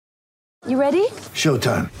You ready?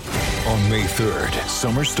 Showtime. On May 3rd,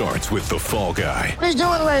 summer starts with The Fall Guy. Let's do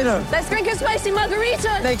it later. Let's drink a spicy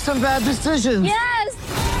margarita. Make some bad decisions. Yes!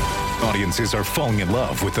 Audiences are falling in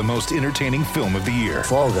love with the most entertaining film of the year.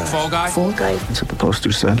 Fall Guy. Fall Guy? Fall guy. That's what the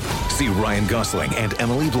poster said. See Ryan Gosling and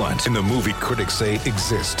Emily Blunt in the movie critics say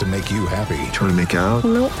exists to make you happy. Trying to make it out?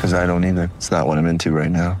 Nope. Because I don't either. It's not what I'm into right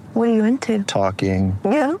now. What are you into? Talking.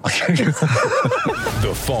 Yeah.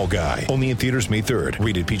 The Fall Guy. Only in theaters May 3rd.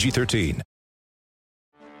 Rated PG-13.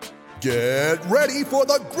 Get ready for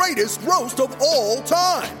the greatest roast of all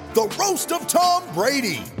time. The Roast of Tom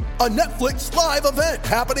Brady. A Netflix live event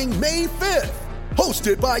happening May 5th.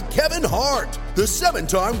 Hosted by Kevin Hart. The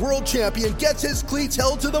 7-time world champion gets his cleats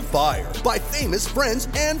held to the fire by famous friends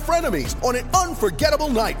and frenemies on an unforgettable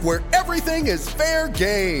night where everything is fair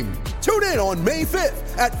game. Tune in on May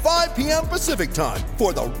 5th at 5 p.m. Pacific time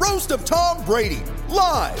for the Roast of Tom Brady.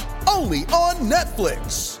 Live only on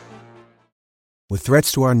Netflix. With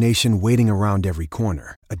threats to our nation waiting around every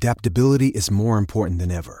corner, adaptability is more important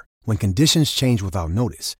than ever. When conditions change without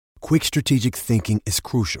notice, quick strategic thinking is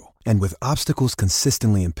crucial. And with obstacles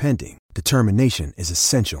consistently impending, determination is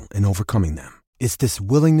essential in overcoming them. It's this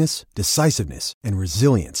willingness, decisiveness, and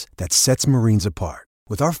resilience that sets Marines apart.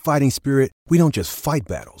 With our fighting spirit, we don't just fight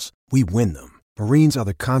battles, we win them. Marines are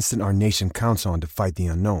the constant our nation counts on to fight the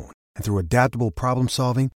unknown. And through adaptable problem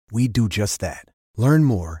solving, we do just that. Learn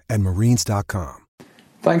more at marines.com.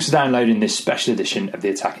 Thanks for downloading this special edition of the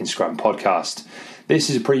Attacking Scrum podcast. This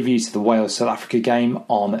is a preview to the Wales-South Africa game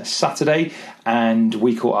on Saturday, and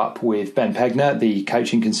we caught up with Ben Pegner, the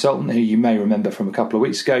coaching consultant, who you may remember from a couple of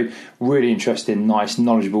weeks ago. Really interesting, nice,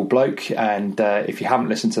 knowledgeable bloke, and if you haven't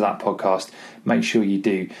listened to that podcast, make sure you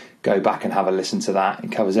do go back and have a listen to that.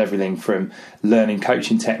 It covers everything from learning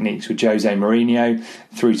coaching techniques with Jose Mourinho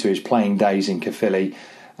through to his playing days in Caerphilly,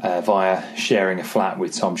 via sharing a flat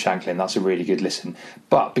with Tom Shanklin. That's a really good listen.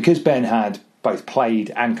 But because Ben had both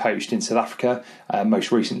played and coached in South Africa,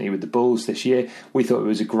 most recently with the Bulls this year, we thought it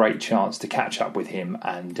was a great chance to catch up with him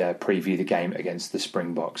and preview the game against the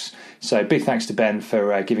Springboks. So big thanks to Ben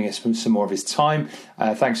for giving us some more of his time.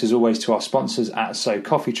 Thanks as always to our sponsors at So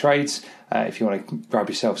Coffee Trades. If you want to grab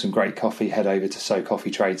yourself some great coffee, head over to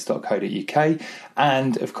socoffeetrades.co.uk.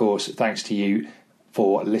 And of course, thanks to you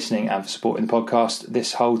for listening and for supporting the podcast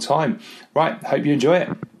this whole time. Right, hope you enjoy it.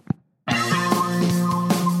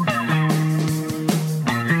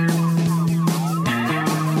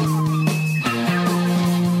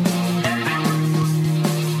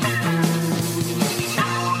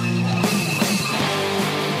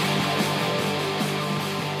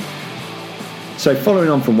 So following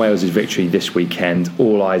on from Wales' victory this weekend,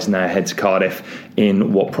 all eyes now head to Cardiff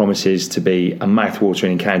in what promises to be a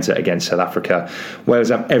mouth-watering encounter against South Africa. Wales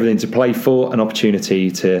have everything to play for, an opportunity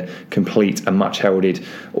to complete a much-heralded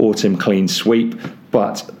autumn clean sweep,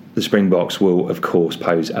 but the Springboks will, of course,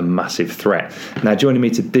 pose a massive threat. Now, joining me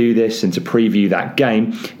to do this and to preview that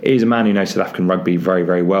game is a man who knows South African rugby very,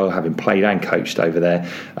 very well, having played and coached over there,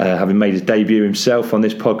 having made his debut himself on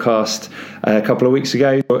this podcast a couple of weeks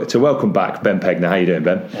ago. To welcome back Ben Pegner. How you doing,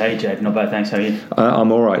 Ben? Hey, Jed. Not bad, thanks. How are you?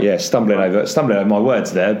 I'm all right, yeah. Stumbling over my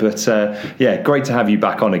words there, but yeah, great to have you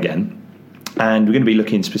back on again. And we're going to be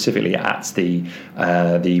looking specifically at the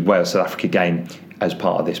Wales-South Africa game as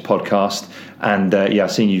part of this podcast. And yeah,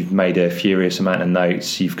 I've seen you've made a furious amount of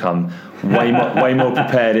notes. You've come way more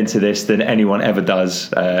prepared into this than anyone ever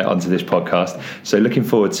does onto this podcast. So looking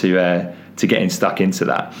forward to getting stuck into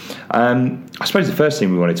that. I suppose the first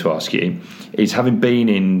thing we wanted to ask you is, having been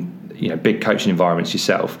in big coaching environments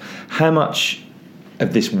yourself, how much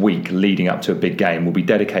of this week leading up to a big game will be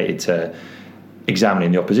dedicated to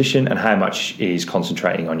examining the opposition, and how much is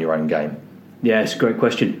concentrating on your own game? Yeah, it's a great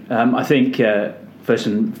question. I think first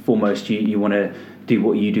and foremost, you want to do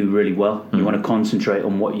what you do really well. You want to concentrate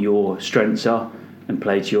on what your strengths are and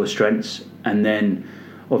play to your strengths, and then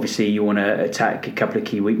obviously you want to attack a couple of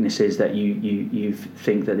key weaknesses that you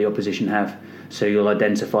think that the opposition have. So you'll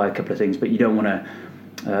identify a couple of things, but you don't want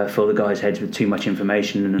to fill the guys' heads with too much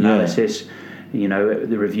information and analysis. Yeah.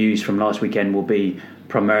 The reviews from last weekend will be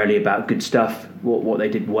primarily about good stuff, what they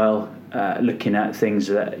did well, looking at things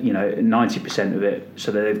that 90% of it,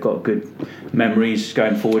 so that they've got good memories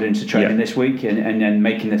going forward into training this week, and then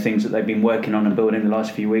making the things that they've been working on and building the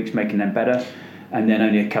last few weeks, making them better. And then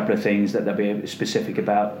only a couple of things that they'll be specific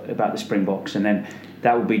about the Springboks, and then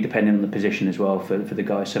that will be dependent on the position as well for the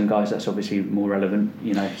guys. Some guys that's obviously more relevant,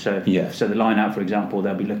 So the line out, for example,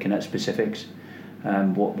 they'll be looking at specifics,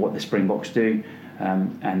 what the Springboks do,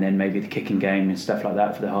 and then maybe the kicking game and stuff like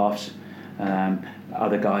that for the halves.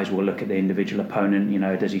 Other guys will look at the individual opponent.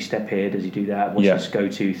 Does he step here? Does he do that? What's his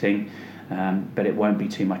go-to thing? But it won't be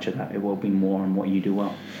too much of that. It will be more on what you do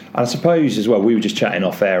well. I suppose as well, we were just chatting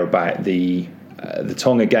off air about the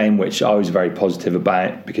Tonga game, which I was very positive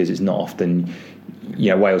about because it's not often,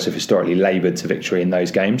 Wales have historically laboured to victory in those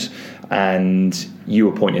games, and you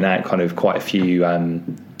were pointing out kind of quite a few, a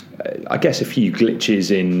few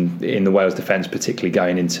glitches in the Wales defence, particularly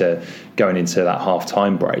going into that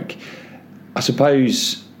half-time break. I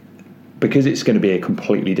suppose because it's going to be a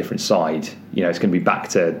completely different side, it's going to be back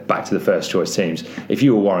to the first choice teams. If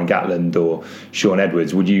you were Warren Gatland or Sean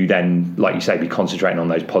Edwards, would you then, like you say, be concentrating on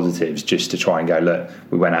those positives just to try and go, look,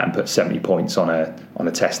 we went out and put 70 points on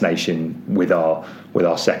a Test nation with our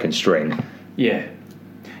second string?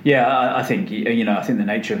 Yeah, I think I think the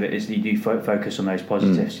nature of it is you do focus on those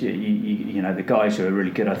positives. The guys who are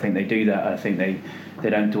really good, I think they do that. I think they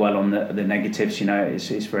don't dwell on the negatives.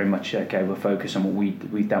 It's very much okay. We'll focus on what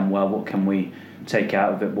we've done well. What can we take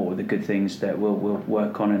out of it? What are the good things that we'll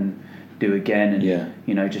work on and do again?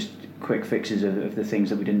 And just quick fixes of the things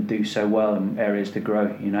that we didn't do so well and areas to grow.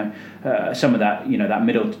 Some of that that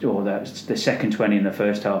middle or the second 20 in the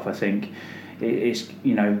first half, I think is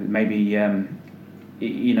maybe.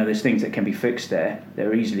 There's things that can be fixed there.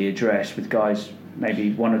 They're easily addressed with guys,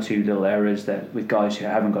 maybe one or two little errors that with guys who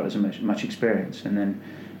haven't got as much experience, and then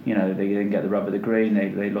they didn't get the rub of the green.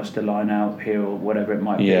 They lost a line out here or whatever it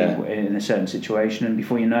might be in a certain situation, and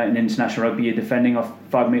before you know it, in international rugby, you're defending off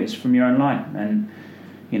 5 metres from your own line. And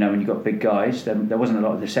when you've got big guys, there wasn't a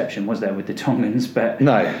lot of deception, was there, with the Tongans? But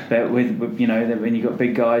no. But with when you've got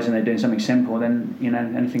big guys and they're doing something simple, then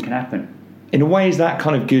anything can happen. In a way, is that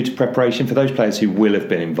kind of good preparation for those players who will have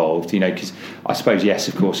been involved? Because I suppose, yes,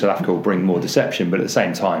 of course, South Africa will bring more deception, but at the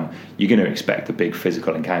same time, you're going to expect a big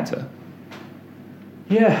physical encounter.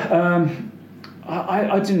 Yeah,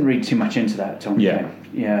 I didn't read too much into that, Tom. Yeah,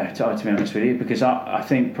 to be honest with you, because I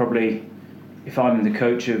think probably if I'm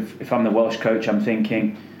the Welsh coach, I'm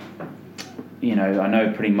thinking, I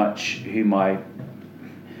know pretty much who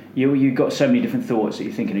you've got so many different thoughts that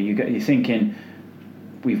you're thinking of. You're thinking.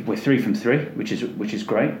 We're 3 from 3, which is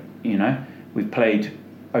great. We've played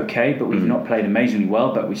okay, but we've not played amazingly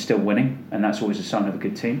well, but we're still winning, and that's always a sign of a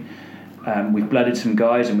good team. We've blooded some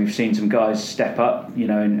guys, and we've seen some guys step up.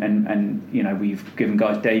 And we've given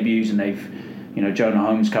guys debuts, and they've, Jonah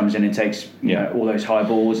Holmes comes in and takes all those high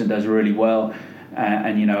balls and does really well.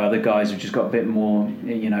 And other guys have just got a bit more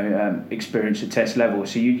experience at Test level.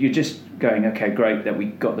 So you're just going, okay, great that we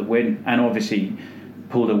got the win, and obviously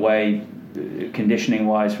pulled away. Conditioning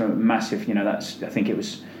wise from a massive, I think it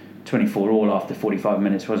was 24 all after 45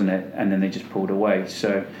 minutes, wasn't it? And then they just pulled away.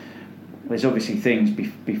 So there's obviously things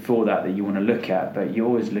before that you want to look at, but you're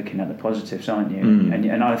always looking at the positives, aren't you?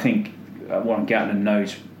 And I think Warren Gatland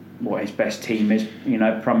knows what his best team is,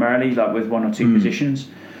 primarily like with one or two positions.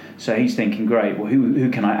 So he's thinking, great. Well, who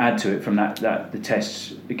can I add to it from the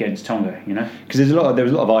tests against Tonga? Because there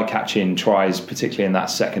was a lot of eye-catching tries, particularly in that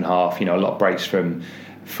second half. A lot of breaks from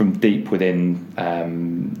deep within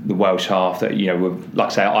the Welsh half that were,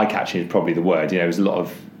 like I say, eye-catching is probably the word. There was a lot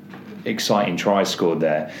of exciting tries scored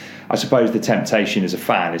there. I suppose the temptation as a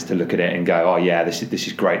fan is to look at it and go, oh yeah, this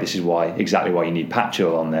is great. This is exactly why you need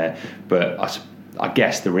Patchell on there. But I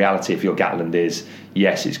guess the reality if you're Gatland is,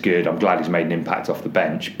 yes, it's good. I'm glad he's made an impact off the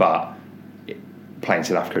bench, but playing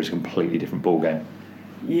South Africa is a completely different ballgame.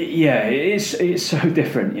 Yeah, it's so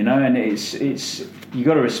different, and it's you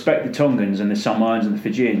got to respect the Tongans and the Samoans and the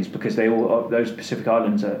Fijians because those Pacific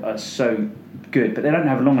Islands are so good, but they don't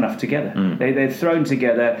have long enough together. They're thrown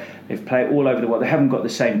together. They've played all over the world. They haven't got the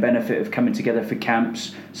same benefit of coming together for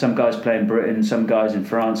camps. Some guys play in Britain, some guys in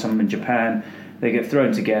France, some in Japan. They get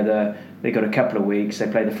thrown together. They got a couple of weeks. They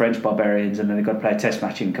play the French Barbarians, and then they've got to play a Test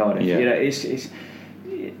match in Cardiff. Yeah.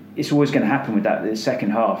 It's always going to happen with that. The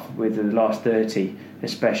second half, with the last 30,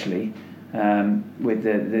 especially, with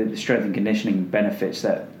the strength and conditioning benefits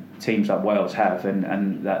that teams like Wales have,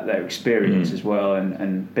 and that their experience as well,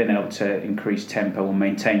 and being able to increase tempo or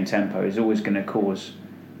maintain tempo is always going to cause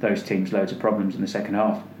those teams loads of problems in the second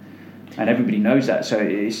half. And everybody knows that, so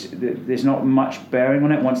there's not much bearing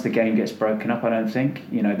on it once the game gets broken up, I don't think.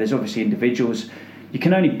 There's obviously individuals. You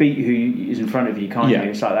can only beat who is in front of you, can't you?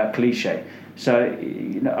 It's like that cliche. So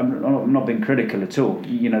I'm not being critical at all.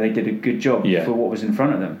 They did a good job for what was in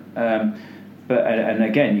front of them. But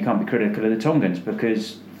again, you can't be critical of the Tongans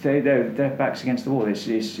because their backs against the wall. It's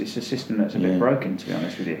a system that's a bit broken, to be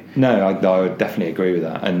honest with you. No, I would definitely agree with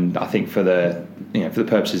that. And I think for the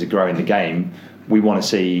purposes of growing the game, we want to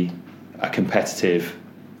see a competitive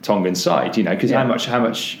Tongan side. Because how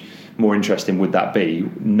much more interesting would that be,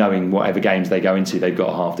 knowing whatever games they go into, they've got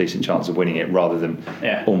a half decent chance of winning it, rather than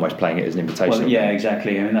almost playing it as an invitation? Well, yeah,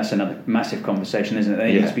 exactly. I mean, that's another massive conversation, isn't it?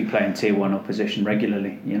 They need to be playing Tier 1 opposition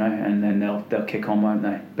regularly, and then they'll kick on, won't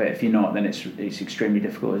they? But if you're not, then it's extremely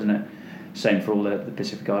difficult, isn't it? Same for all the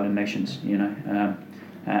Pacific Island nations,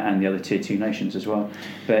 and the other Tier 2 nations as well.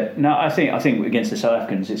 But no, I think against the South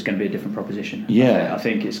Africans, it's going to be a different proposition. Yeah, I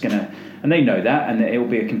think it's going to, and they know that, and it will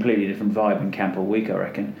be a completely different vibe in camp all week, I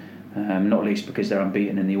reckon. Not least because they're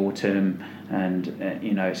unbeaten in the autumn, and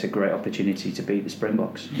it's a great opportunity to beat the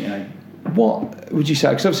Springboks. What would you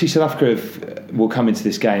say? Because obviously South Africa will come into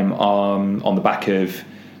this game on the back of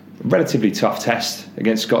a relatively tough test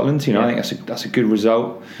against Scotland. I think that's a good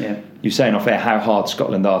result. Yeah. You're saying off air how hard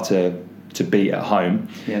Scotland are to beat at home.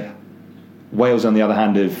 Yeah. Wales, on the other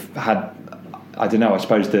hand, have had, I don't know, I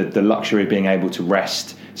suppose the luxury of being able to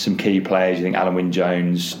rest some key players. You think Alan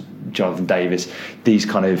Wynne-Jones, Jonathan Davis, these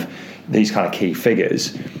kind of key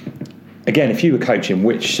figures. Again, if you were coaching,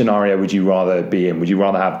 which scenario would you rather be in? Would you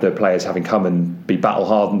rather have the players having come and be battle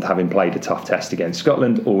hardened, having played a tough test against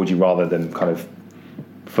Scotland, or would you rather them kind of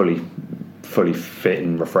fully fit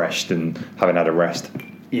and refreshed and having had a rest?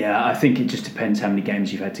 Yeah, I think it just depends how many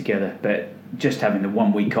games you've had together. But just having the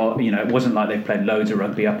 1 week off, it wasn't like they've played loads of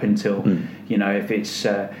rugby up until, if it's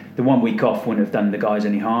the 1 week off wouldn't have done the guys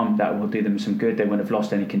any harm. That will do them some good. They wouldn't have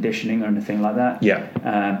lost any conditioning or anything like that. Yeah.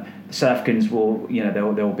 The South Africans will, there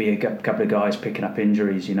will be a couple of guys picking up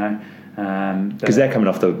injuries, because they're coming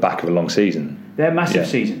off the back of a long season. They're a massive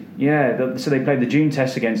season. Yeah. So they played the June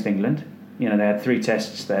test against England. They had 3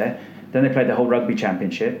 tests there. Then they played the whole rugby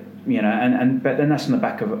championship. But then that's on the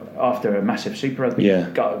back of after a massive Super Rugby.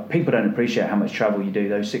 Yeah. People don't appreciate how much travel you do.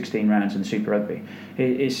 Those 16 rounds in Super Rugby,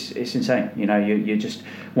 it's insane. You're just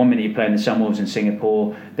 1 minute you're playing the Sunwolves in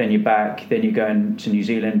Singapore, then you're back, then you're going to New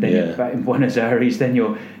Zealand, then you're back in Buenos Aires, then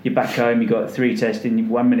you're back home. You got 3 tests. In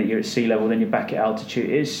 1 minute you're at sea level, then you're back at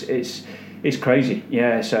altitude. It's crazy.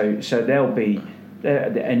 Yeah. So they'll be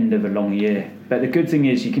at the end of a long year. But the good thing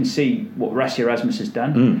is you can see what Rassie Erasmus has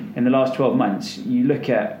done in the last 12 months. You look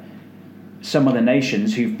at some other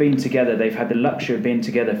nations who've been together, they've had the luxury of being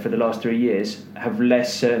together for the last 3 years, have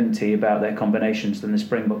less certainty about their combinations than the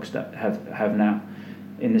Springboks that have now.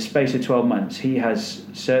 In the space of 12 months, he has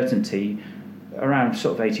certainty around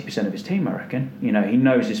sort of 80% of his team, I reckon. He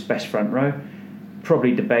knows his best front row.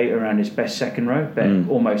 Probably debate around his best second row, but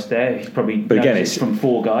almost there. He's probably, but again, it's from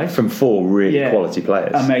 4 guys, from 4 really quality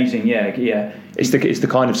players. Amazing, yeah. It's the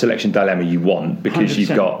kind of selection dilemma you want, because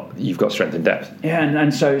 100%. you've got strength and depth. Yeah,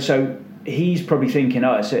 and so he's probably thinking,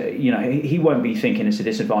 he won't be thinking it's a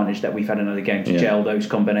disadvantage that we've had another game to gel those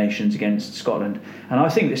combinations against Scotland. And I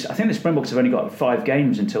think the Springboks have only got 5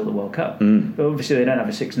 games until the World Cup, but obviously they don't have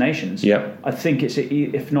a 6 Nations. Yeah, I think it's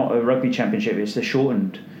if not a rugby championship, it's the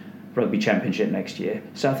shortened rugby championship next year.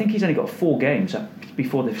 So I think he's only got 4 games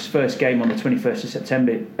before his first game on the 21st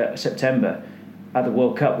of September at the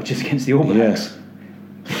World Cup, which is against the All Blacks.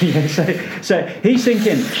 So he's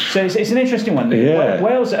thinking. So it's an interesting one. Yeah.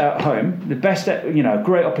 Wales are at home, the best,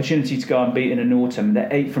 great opportunity to go unbeaten in autumn. They're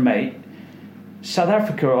 8 from 8. South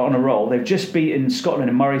Africa are on a roll. They've just beaten Scotland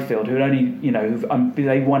and Murrayfield, who only,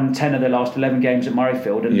 they won 10 of their last 11 games at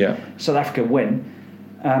Murrayfield, and South Africa win.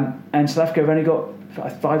 And South Africa have only got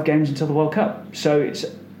 5 games until the World Cup. So it's,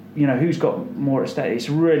 who's got more at stake? It's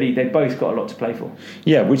really, they've both got a lot to play for.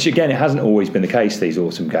 Yeah, which again, it hasn't always been the case, these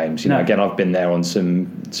autumn games. Again, I've been there on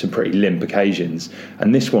some pretty limp occasions,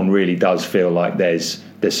 and this one really does feel like there's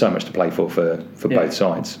so much to play for both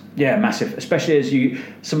sides. Yeah, massive. Especially as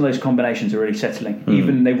some of those combinations are really settling.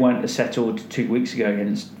 Even they weren't as settled 2 weeks ago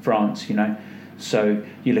against France, So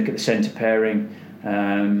you look at the centre pairing,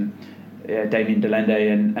 Damien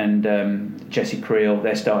Delende and Jesse Creel,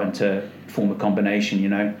 they're starting to form a combination,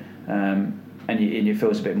 and it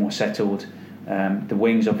feels a bit more settled. The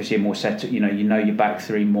wings obviously are more settled. Your back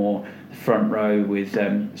 3 more. The front row with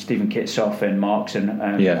Stephen Kitsoff and Marks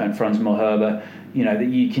and Franz Mulherber. That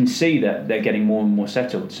you can see that they're getting more and more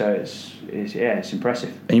settled. So it's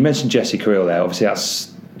impressive. And you mentioned Jesse Creel there. Obviously,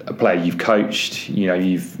 that's a player you've coached.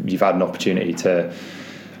 You've had an opportunity to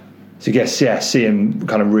see him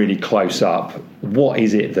kind of really close up. What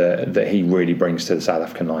is it that he really brings to the South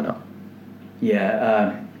African lineup?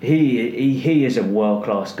 Yeah, he is a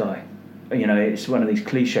world-class guy. It's one of these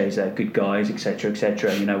cliches that are good guys, etc.,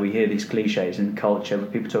 etc. We hear these cliches in culture, when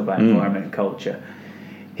people talk about environment and culture.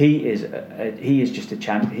 He is just a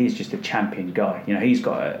champ. He's just a champion guy. He's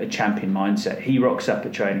got a champion mindset. He rocks up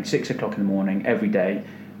at training 6 o'clock in the morning every day,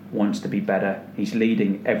 wants to be better. He's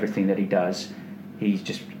leading everything that he does. He's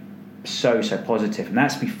just so positive, and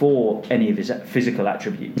that's before any of his physical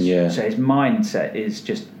attributes. Yeah. So his mindset is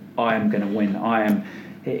just I am going to win.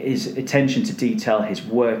 His attention to detail, his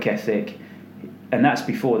work ethic, and that's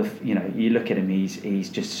before you look at him. He's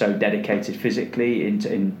just so dedicated physically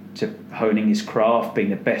into honing his craft, being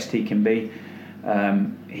the best he can be.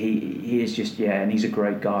 He is just and he's a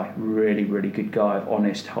great guy, really really good guy,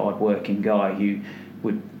 honest, hard-working guy who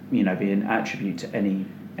would be an attribute to any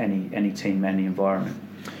team, any environment.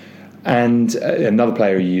 And another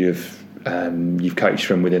player you've coached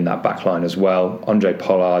from within that back line as well, Andre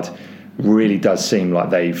Pollard, really does seem like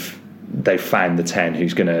they've found the 10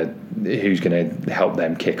 who's going to help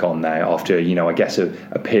them kick on now after I guess a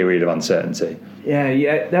period of uncertainty.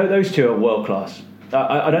 Yeah, those two are world class.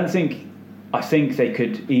 I think they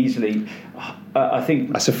could easily. I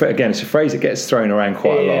think it's a phrase that gets thrown around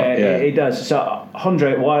quite a lot. Yeah, it does. So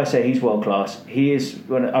Andre, why I say he's world class, he is.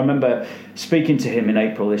 I remember speaking to him in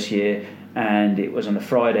April this year, and it was on a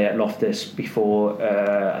Friday at Loftus before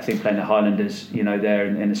I think playing the Highlanders, there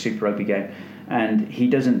in the Super Rugby game, and he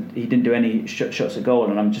didn't do any shots at goal,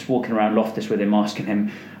 and I'm just walking around Loftus with him, asking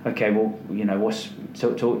him, okay, well, what's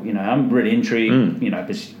I'm really intrigued,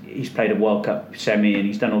 because he's played a World Cup semi and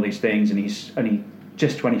he's done all these things, and he's only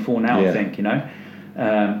just 24 now, I think,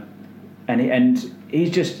 and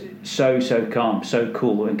he's just so calm, so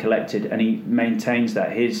cool and collected, and he maintains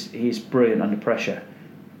that. He's brilliant under pressure,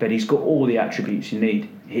 but he's got all the attributes you need.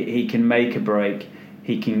 He can make a break.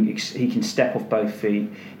 He can step off both feet.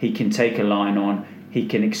 He can take a line on. He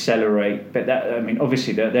can accelerate. But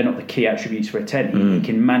obviously they're not the key attributes for a 10. He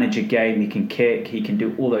can manage a game. He can kick. He can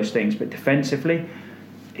do all those things. But defensively,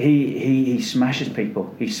 he smashes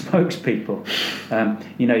people. He smokes people.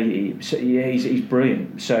 He's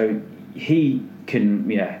brilliant. So he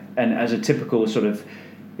can, And as a typical sort of,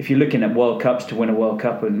 if you're looking at World Cups, to win a World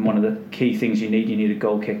Cup, and one of the key things you need a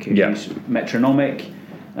goal kicker who's metronomic.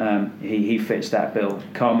 He fits that bill.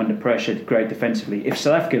 Calm under pressure, great defensively. If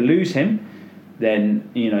South Africa lose him, then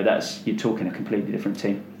you're talking a completely different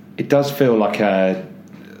team. It does feel like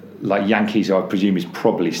Yankees, I presume, is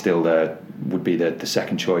probably still would be the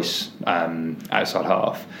second choice outside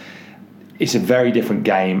half. It's a very different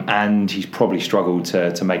game, and he's probably struggled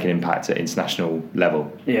to make an impact at international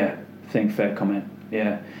level. Yeah, I think fair comment.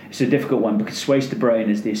 Yeah, it's a difficult one because Swayze de Bruin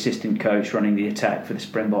is the assistant coach running the attack for the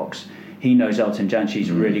Springboks. He knows Elton Jantjies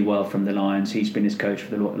really well from the Lions. He's been his coach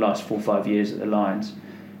for the last 4 or 5 years at the Lions.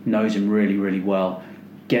 Knows him really, really well.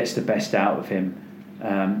 Gets the best out of him,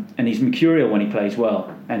 and he's mercurial when he plays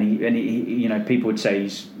well. And he people would say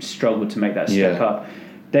he's struggled to make that step up.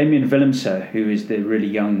 Damien Willemse, who is the really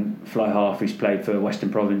young fly half who's played for Western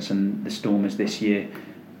Province and the Stormers this year,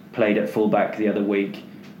 played at fullback the other week.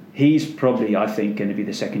 He's probably, I think, going to be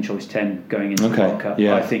the second choice 10 going into the World Cup.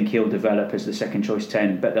 Yeah. I think he'll develop as the second choice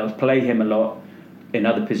 10, but they'll play him a lot in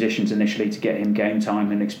other positions initially to get him game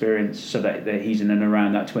time and experience, so that he's in and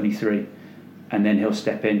around that 23, and then he'll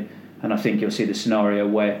step in. And I think you'll see the scenario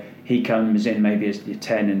where he comes in maybe as the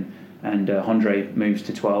 10 and Andre moves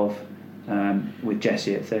to 12 with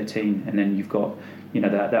Jesse at 13, and then you've got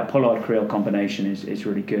that Pollard Creel combination is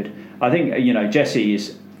really good. I think Jesse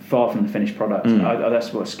is far from the finished product.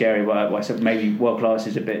 That's what's scary. Why I said maybe world class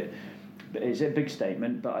is a big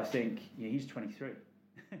statement, but I think he's 23.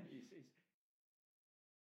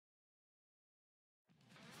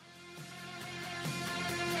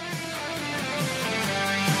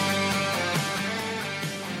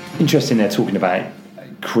 Interesting, they're talking about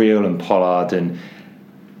Creel and Pollard, and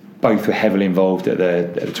both were heavily involved at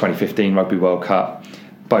the 2015 Rugby World Cup.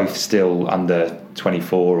 Both still under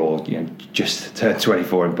 24, or just turned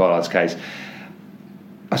 24 in Pollard's case.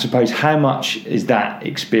 I suppose, how much is that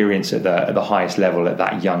experience at the highest level at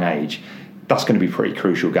that young age? That's going to be pretty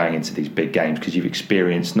crucial going into these big games, because you've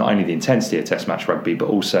experienced not only the intensity of Test match rugby, but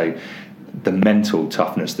also the mental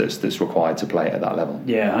toughness that's required to play at that level.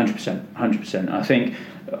 Yeah, 100%. I think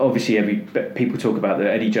obviously people talk about that.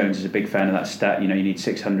 Eddie Jones is a big fan of that stat. You need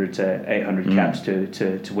 600 to 800 caps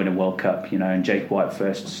to win a World Cup. And Jake White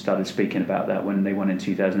first started speaking about that when they won in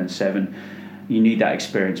 2007. You need that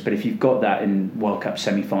experience, but if you've got that in World Cup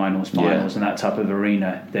semi-finals, finals, and that type of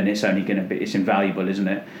arena, then it's only going to be invaluable, isn't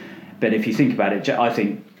it? But if you think about it, I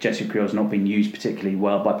think Jesse Creel's not been used particularly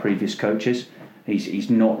well by previous coaches. He's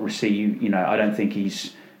not received. I don't think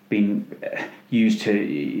he's been used to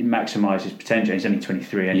maximise his potential. He's only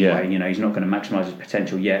 23 anyway. He's not going to maximise his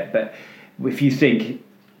potential yet. But if you think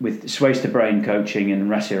with Swayze de Bruin coaching and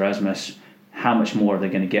Rassie Erasmus, how much more are they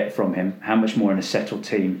going to get from him? How much more in a settled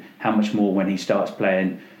team? How much more when he starts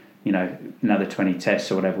playing, another 20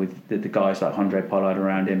 tests or whatever with the guys like Andre Pollard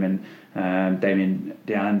around him and Damien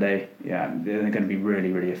Deande? Yeah, they're going to be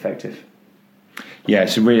really, really effective. Yeah,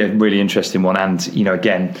 it's a really, really interesting one. And,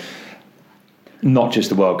 again, not just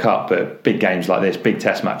the World Cup, but big games like this, big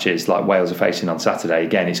test matches like Wales are facing on Saturday.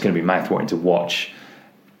 Again, it's going to be mouthwatering to watch.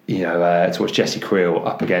 To watch Jesse Creel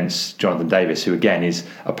up against Jonathan Davis, who again is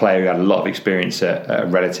a player who had a lot of experience at a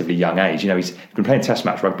relatively young age. He's been playing test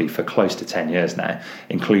match rugby for close to 10 years now,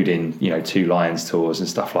 including 2 Lions tours and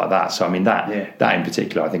stuff like that. So I mean that in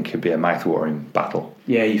particular, I think could be a mouthwatering battle.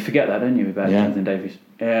 Yeah, you forget that, don't you, about Jonathan Davis?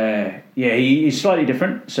 He's slightly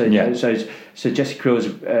different. So Jesse Creel is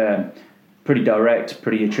pretty direct,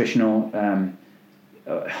 pretty attritional.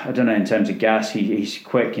 I don't know in terms of gas. He's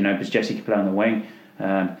quick, because Jesse can play on the wing.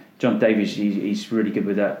 John Davies, he's really good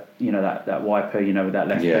with that, that wiper, with that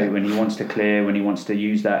left boot when he wants to clear, when he wants to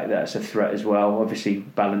use that's a threat as well. Obviously,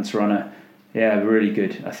 balance runner, really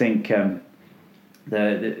good. I think and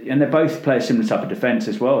they both play a similar type of defence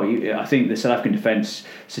as well. I think the South African defence,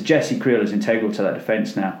 so Jesse Creel is integral to that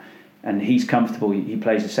defence now, and he's comfortable. He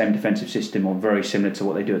plays the same defensive system, or very similar to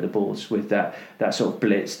what they do at the Bulls, with that sort of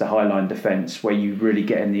blitz, the high line defence, where you really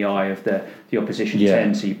get in the eye of the opposition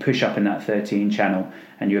 10. So you push up in that 13 channel,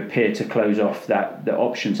 and you appear to close off the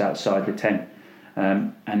options outside the 10.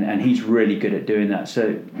 And he's really good at doing that.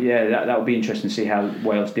 So that would be interesting to see how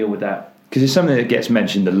Wales deal with that. Because it's something that gets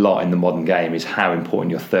mentioned a lot in the modern game, is how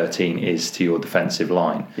important your 13 is to your defensive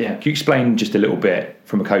line. Yeah. Can you explain just a little bit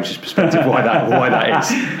from a coach's perspective why that is?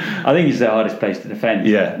 I think it's the hardest place to defend.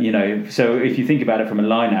 Yeah. So if you think about it from a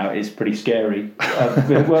line out, it's pretty scary.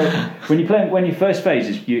 Well, when you first phase,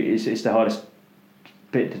 it's the hardest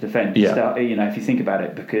bit to defend. Yeah. If you think about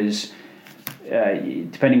it, because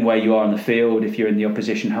depending where you are on the field, if you're in the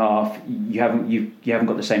opposition half, you haven't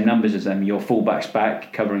got the same numbers as them. Your fullback's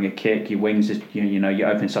back covering a kick, your wings is your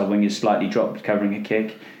open side wing is slightly dropped covering a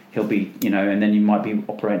kick. He'll be and then you might be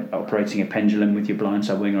operating a pendulum with your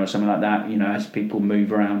blindside winger or something like that. As people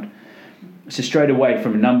move around. So straight away,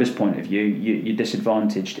 from a numbers point of view, you're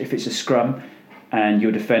disadvantaged. If it's a scrum and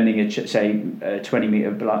you're defending a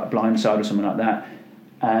 20-metre blindside or something like that,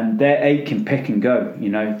 and their 8 can pick and go,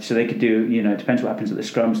 so they could do, it depends what happens at the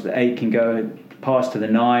scrums. The 8 can go pass to the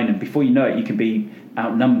 9, and before you know it, you can be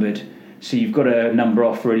outnumbered. So you've got to number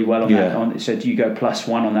off really well on that. So do you go +1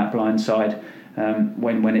 on that blind side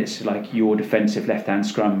when it's like your defensive left-hand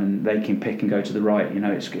scrum and they can pick and go to the right?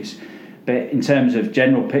 But in terms of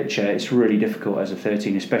general picture, it's really difficult as a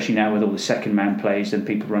 13, especially now with all the second man plays and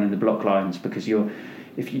people running the block lines, because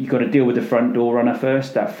if you've got to deal with the front door runner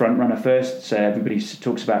first, that front runner first. So everybody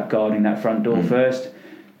talks about guarding that front door first,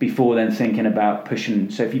 before then thinking about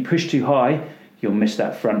pushing. So if you push too high, you'll miss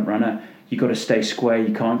that front runner. You've got to stay square.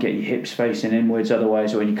 You can't get your hips facing inwards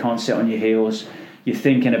otherwise, or you can't sit on your heels. You're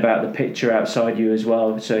thinking about the picture outside you as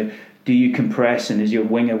well. So do you compress, and is your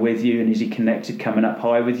winger with you, and is he connected coming up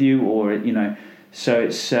high with you, or so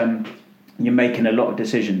it's you're making a lot of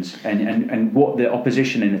decisions, and what the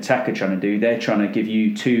opposition and attack are trying to do, they're trying to give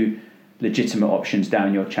you 2 legitimate options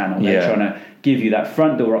down your channel. They're trying to give you that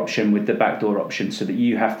front door option with the back door option, so that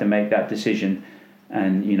you have to make that decision.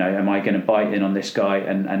 And am I going to bite in on this guy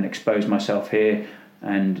and expose myself here?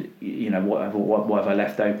 And what have I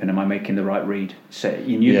left open? Am I making the right read? So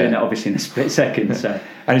you're doing that obviously in a split second. So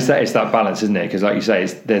and it's that balance, isn't it? Because like you say,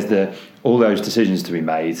 there's all those decisions to be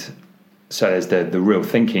made. So there's the real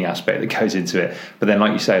thinking aspect that goes into it. But then,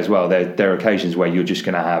 like you say as well, there are occasions where you're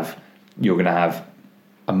going to have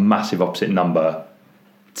a massive opposite number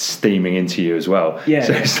steaming into you as well. Yeah.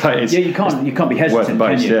 So it's like you can't be hesitant,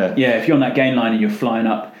 both, can you? Yeah. If you're on that gain line and you're flying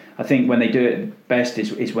up, I think when they do it best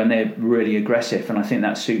is when they're really aggressive, and I think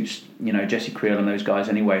that suits Jesse Creel and those guys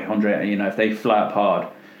anyway. Andre, if they fly up hard,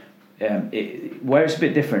 where it's a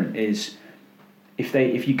bit different is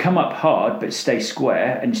if you come up hard but stay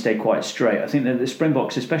square and stay quite straight. I think that the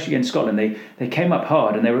Springboks, especially against Scotland, they came up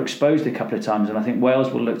hard and they were exposed a couple of times, and I think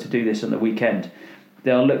Wales will look to do this on the weekend.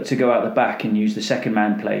 They'll look to go out the back and use the second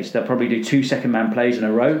man plays. They'll probably do 2 second man plays in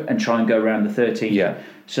a row and try and go around the 13. Yeah.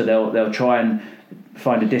 So they'll try and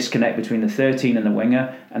find a disconnect between the 13 and the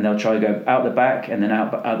winger, and they'll try to go out the back and then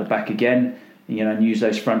out the back again, and use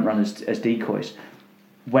those front runners as decoys.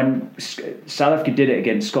 When South Africa did it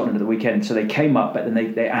against Scotland at the weekend, so they came up, but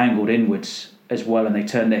then they angled inwards as well, and they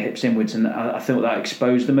turned their hips inwards, and I thought that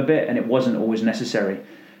exposed them a bit, and it wasn't always necessary.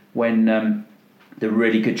 When the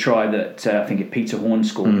really good try that I think Peter Horne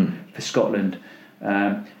scored for Scotland,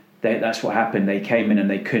 that's what happened. They came in and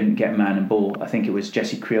they couldn't get man and ball. I think it was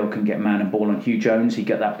Jesse Creel couldn't get man and ball on Hugh Jones. He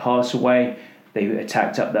got that pass away. They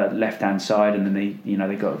attacked up the left-hand side, and then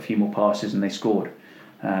they got a few more passes and they scored.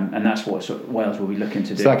 And that's what Wales will be looking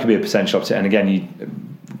to do. So that could be a potential opposite. And again, you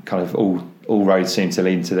kind of all roads seem to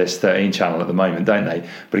lead to this 13 channel at the moment, don't they?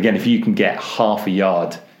 But again, if you can get half a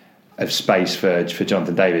yard space for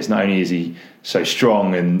Jonathan Davis. Not only is he so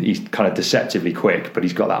strong and he's kind of deceptively quick, but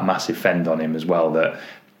he's got that massive fend on him as well.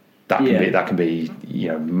 That can be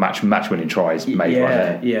match winning tries made right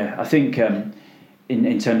there. Yeah, I think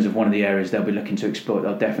in terms of one of the areas they'll be looking to exploit,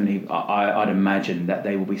 they'll definitely. I'd imagine that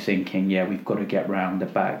they will be thinking, we've got to get round the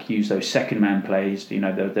back, use those second man plays,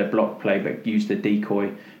 the block play, but use the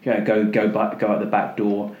decoy, go out the back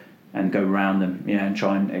door and go round them, and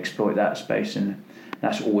try and exploit that space, and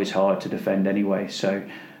that's always hard to defend anyway. So.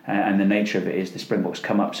 And the nature of it is the Springboks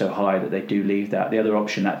come up so high that they do leave that. The other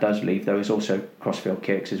option that does leave, though, is also crossfield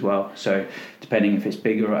kicks as well. So depending if it's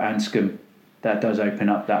Biggar or Anscombe, that does open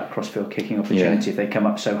up that crossfield kicking opportunity if they come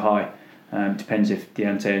up so high. Depends if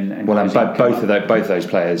Deontay and both of those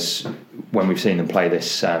players, when we've seen them play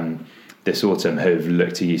this autumn, have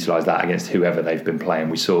looked to utilise that against whoever they've been playing.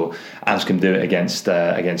 We saw Anscombe do it against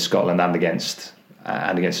Scotland and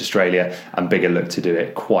against Australia, and Biggar looked to do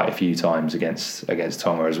it quite a few times against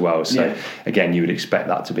Tonga as well. So again, you would expect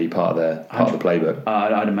that to be part of the playbook.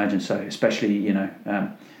 I'd imagine so, especially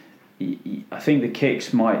I think the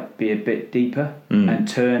kicks might be a bit deeper and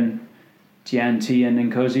turn Tianti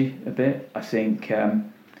and Nkosi a bit. I think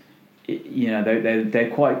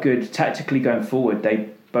they're quite good tactically going forward. They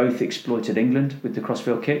both exploited England with the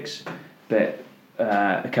crossfield kicks, but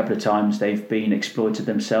a couple of times they've been exploited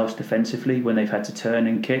themselves defensively when they've had to turn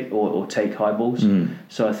and kick or take high balls.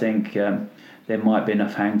 So I think there might be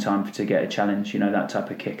enough hang time to get a challenge, that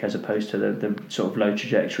type of kick, as opposed to the sort of low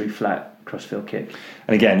trajectory, flat crossfield kick.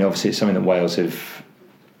 And again, obviously it's something that Wales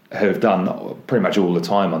have done pretty much all the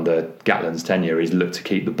time under Gatland's tenure, is look to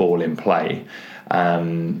keep the ball in play.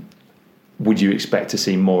 Would you expect to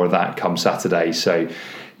see more of that come Saturday? So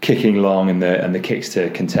kicking long and the kicks to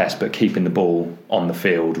contest, but keeping the ball on the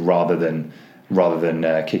field rather than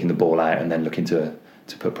kicking the ball out and then looking to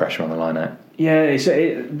put pressure on the line out. Yeah, it's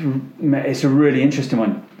a really interesting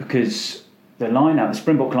one, because the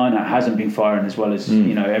Springbok line out hasn't been firing as well as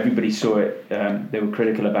everybody saw it. They were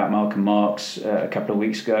critical about Malcolm Marx a couple of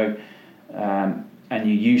weeks ago, and you're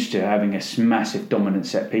used to having a massive dominant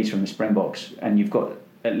set piece from the Springboks, and you've got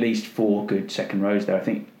at least 4 good second rows there. I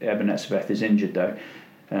think Eben Etzebeth is injured though.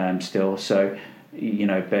 Still, so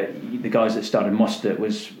but the guys that started, Mostert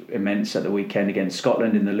was immense at the weekend against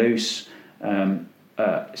Scotland in the loose.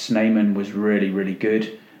 Snyman was really, really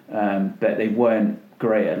good, but they weren't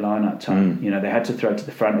great at line-up time. They had to throw to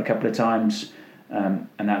the front a couple of times, and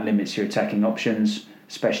that limits your attacking options,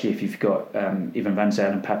 especially if you've got Ivan Van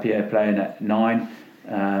Zyl and Papier playing at 9.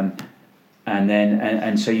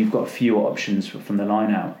 And so you've got fewer options from the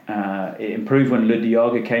line out. It improved when Lud de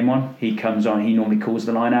Jager came on. He comes on, he normally calls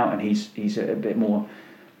the line out, and he's a bit more.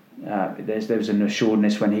 There's an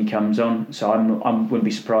assuredness when he comes on. So I wouldn't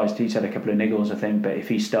be surprised. He's had a couple of niggles, I think, but if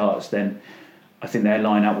he starts, then I think their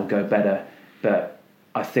line out will go better. But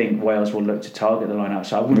I think Wales will look to target the line out.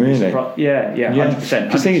 So I wouldn't be surprised. Yeah,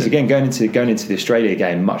 100%. The thing is, again, going into the Australia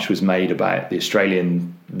game, much was made about the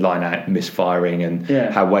Australian line out misfiring and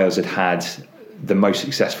how Wales had the most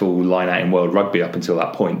successful line out in world rugby up until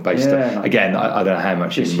that point. Again, I don't know how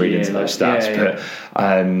much you can read into those stats,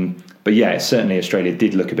 but certainly Australia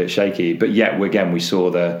did look a bit shaky. But yet again, we saw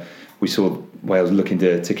Wales looking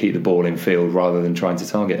to keep the ball in field rather than trying to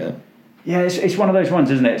target it. Yeah, it's one of those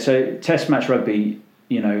ones, isn't it? So Test match rugby,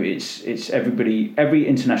 it's everybody. Every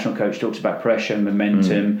international coach talks about pressure,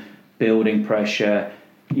 momentum, building pressure,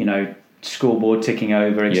 scoreboard ticking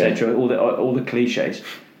over, etc. All the cliches.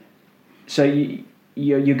 So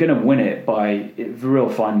you're going to win it by real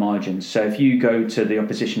fine margins. So if you go to the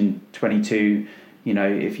opposition 22,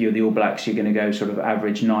 if you're the All Blacks, you're going to go sort of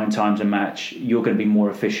average 9 times a match. You're going to be more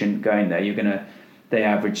efficient going there. They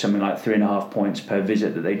average something like 3.5 points per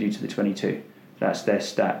visit that they do to the 22. That's their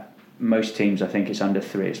stat. Most teams, I think, it's under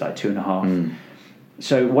 3. It's like 2.5.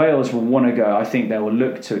 So Wales will want to go. I think they will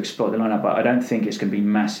look to exploit the lineup, but I don't think it's going to be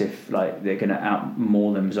massive. Like they're going to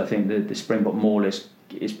outmaul them, because I think the Springbok maul is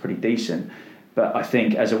pretty decent. But I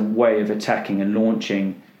think as a way of attacking and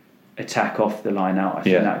launching attack off the line out, I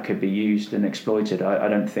think that could be used and exploited. I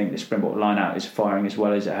don't think the Springbok line out is firing as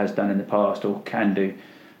well as it has done in the past or can do.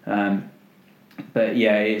 But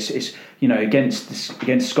it's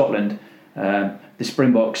against Scotland, the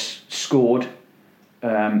Springboks scored.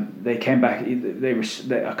 They came back. I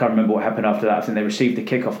can't remember what happened after that. I think they received the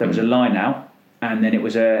kickoff. There was a line out, and then it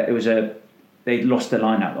was a. They lost the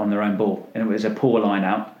line out on their own ball, and it was a poor line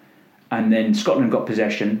out. And then Scotland got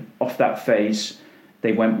possession. Off that phase,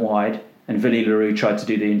 they went wide, and Villy Leroux tried to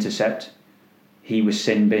do the intercept. He was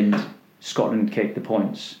sin-binned. Scotland kicked the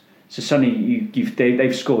points. So suddenly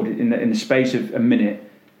they've scored in the space of a minute.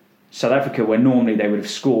 South Africa, where normally they would have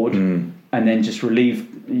scored, and then just relieve,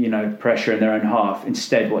 pressure in their own half.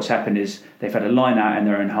 Instead, what's happened is they've had a line out in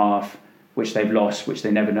their own half, which they've lost, which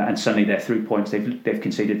they never know, and suddenly they're 3 points. They've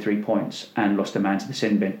conceded 3 points and lost a man to the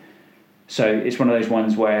sin bin. So it's one of those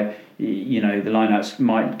ones where the lineouts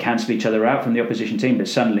might cancel each other out from the opposition team, but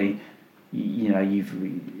suddenly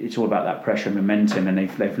it's all about that pressure and momentum, and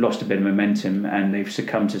they've lost a bit of momentum and they've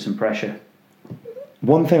succumbed to some pressure.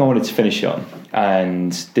 One thing I wanted to finish on,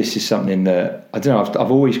 and this is something that I don't know, I've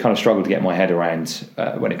always kind of struggled to get my head around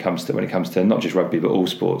when it comes to not just rugby but all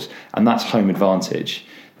sports, and that's home advantage.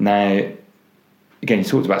 Now, again, you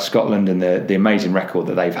talked about Scotland and the amazing record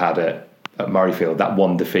that they've had at Murrayfield, that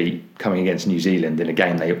one defeat coming against New Zealand in a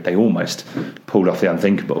game they almost pulled off the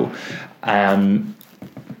unthinkable.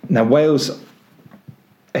 Now, Wales,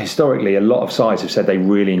 historically, a lot of sides have said they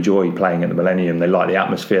really enjoy playing at the Millennium. They like the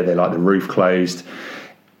atmosphere, they like the roof closed.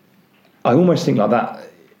 I almost think like that.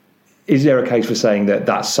 Is there a case for saying that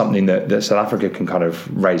that's something that South Africa can kind of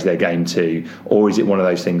raise their game to, or is it one of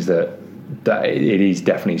those things that it is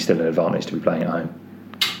definitely still an advantage to be playing at home?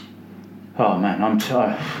 Oh man, I'm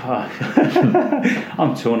torn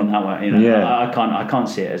on that one. Yeah. I can't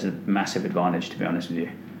see it as a massive advantage, to be honest with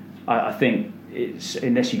you. I think it's,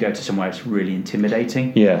 unless you go to somewhere it's really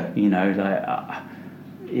intimidating. Yeah.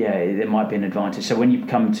 It might be an advantage. So when you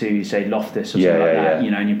come to, say, Loftus or something like that,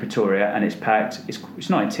 and you're Pretoria and it's packed, it's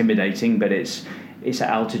not intimidating, but it's at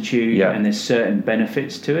altitude and there's certain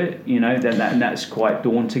benefits to it, and that's quite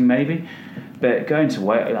daunting maybe. But going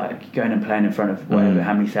and playing in front of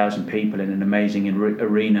how many thousand people in an amazing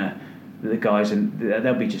arena, the guys, and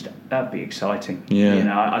that'd be exciting.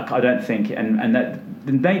 Yeah. I don't think, and that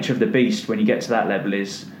the nature of the beast when you get to that level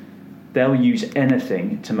is they'll use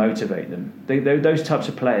anything to motivate them. Those types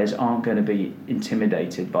of players aren't going to be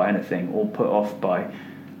intimidated by anything or put off by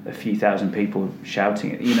a few thousand people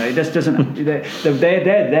shouting it. It just doesn't. They're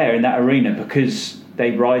there in that arena because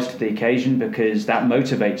they rise to the occasion, because that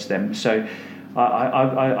motivates them. So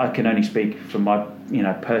I can only speak from my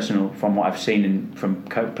personal, from what I've seen from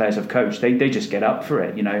players I've coached. They just get up for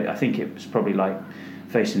it. I think it was probably like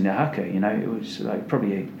facing the haka. It was like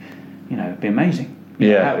probably it'd be amazing.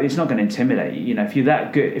 Yeah, it's not going to intimidate you. If you're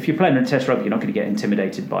that good, if you're playing in a Test rugby, you're not going to get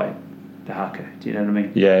intimidated by the haka. Do you know what I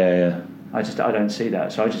mean? Yeah. I don't see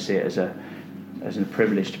that. So I just see it as a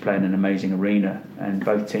privilege to play in an amazing arena, and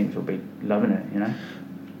both teams will be loving it.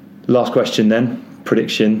 Last question then.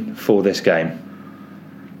 Prediction for this game?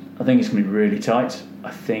 I think it's going to be really tight.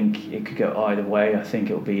 I think it could go either way. I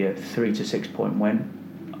think it'll be a 3 to 6 point win.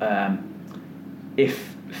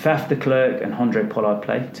 If Faf de Klerk and Handré Pollard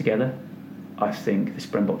play together, I think the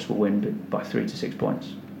Springboks will win by 3 to 6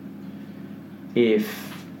 points.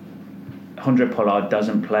 If Handré Pollard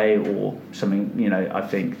doesn't play or something, I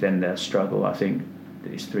think then they'll struggle. I think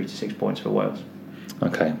it's 3 to 6 points for Wales.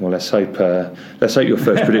 Okay, well let's hope your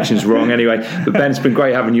first prediction's wrong anyway. But Ben, it's been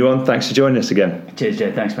great having you on. Thanks for joining us again. Cheers,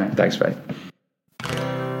 Jay. Thanks, mate. Thanks, mate.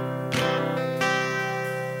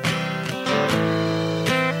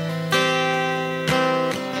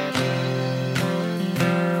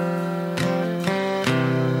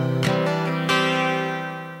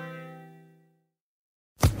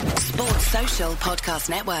 Sports Social Podcast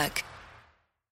Network.